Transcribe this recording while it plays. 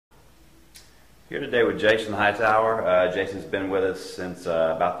Here today with Jason Hightower. Jason's been with us since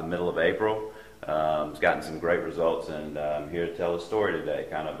about the middle of April. He's gotten some great results, and I'm here to tell his story today,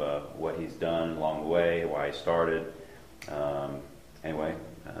 kind of what he's done along the way, why he started. Anyway,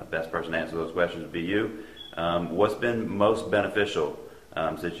 best person to answer those questions would be you. What's been most beneficial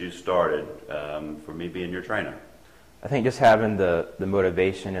since you started for me being your trainer? I think just having the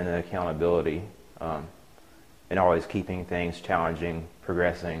motivation and the accountability, and always keeping things challenging,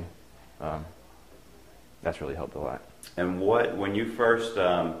 progressing, that's really helped a lot. And when you first,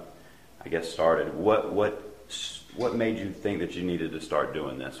 I guess, started, what made you think that you needed to start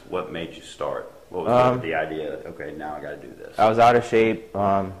doing this? What made you start? What was the idea that, okay, now I got to do this? I was out of shape,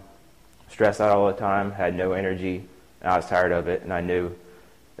 stressed out all the time, had no energy, and I was tired of it, and I knew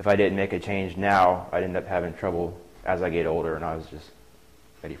if I didn't make a change now, I'd end up having trouble as I get older, and I was just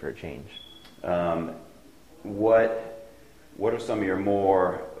ready for a change. What are some of your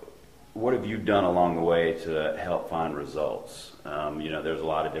what have you done along the way to help find results? There's a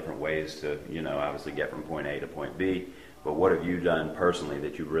lot of different ways to, obviously get from point A to point B, but what have you done personally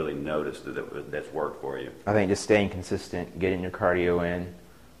that you really noticed that's worked for you? I think just staying consistent, getting your cardio in,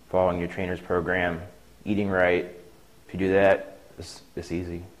 following your trainer's program, eating right. If you do that, it's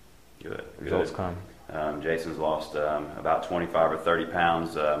easy. Good. Results come. Jason's lost about 25 or 30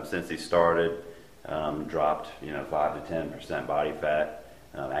 pounds since he started. Dropped 5 to 10% body fat.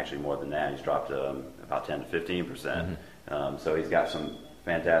 Actually more than that. He's dropped about 10 to 15%. So he's got some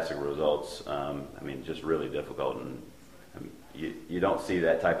fantastic results. Just really difficult, and you don't see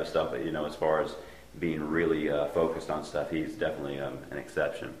that type of stuff. But as far as being really focused on stuff, he's definitely an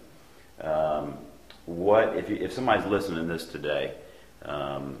exception. If somebody's listening to this today?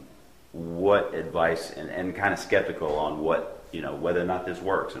 What advice, and kind of skeptical on whether or not this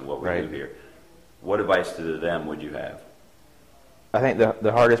works and what we do here, what advice to them would you have? I think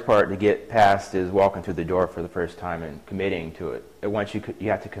the hardest part to get past is walking through the door for the first time and committing to it. And once you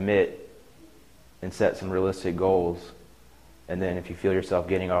have to commit and set some realistic goals, and then if you feel yourself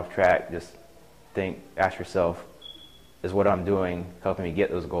getting off track, just ask yourself, is what I'm doing helping me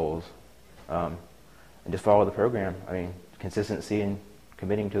get those goals? And just follow the program. Consistency and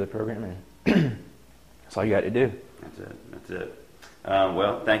committing to the program, and that's all you got to do. That's it.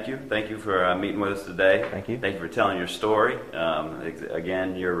 Well, thank you. Thank you for meeting with us today. Thank you. Thank you for telling your story.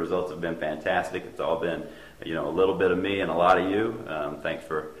 Again, your results have been fantastic. It's all been, a little bit of me and a lot of you. Thanks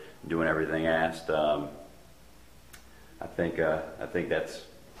for doing everything asked. I think that's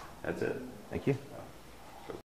it. Thank you.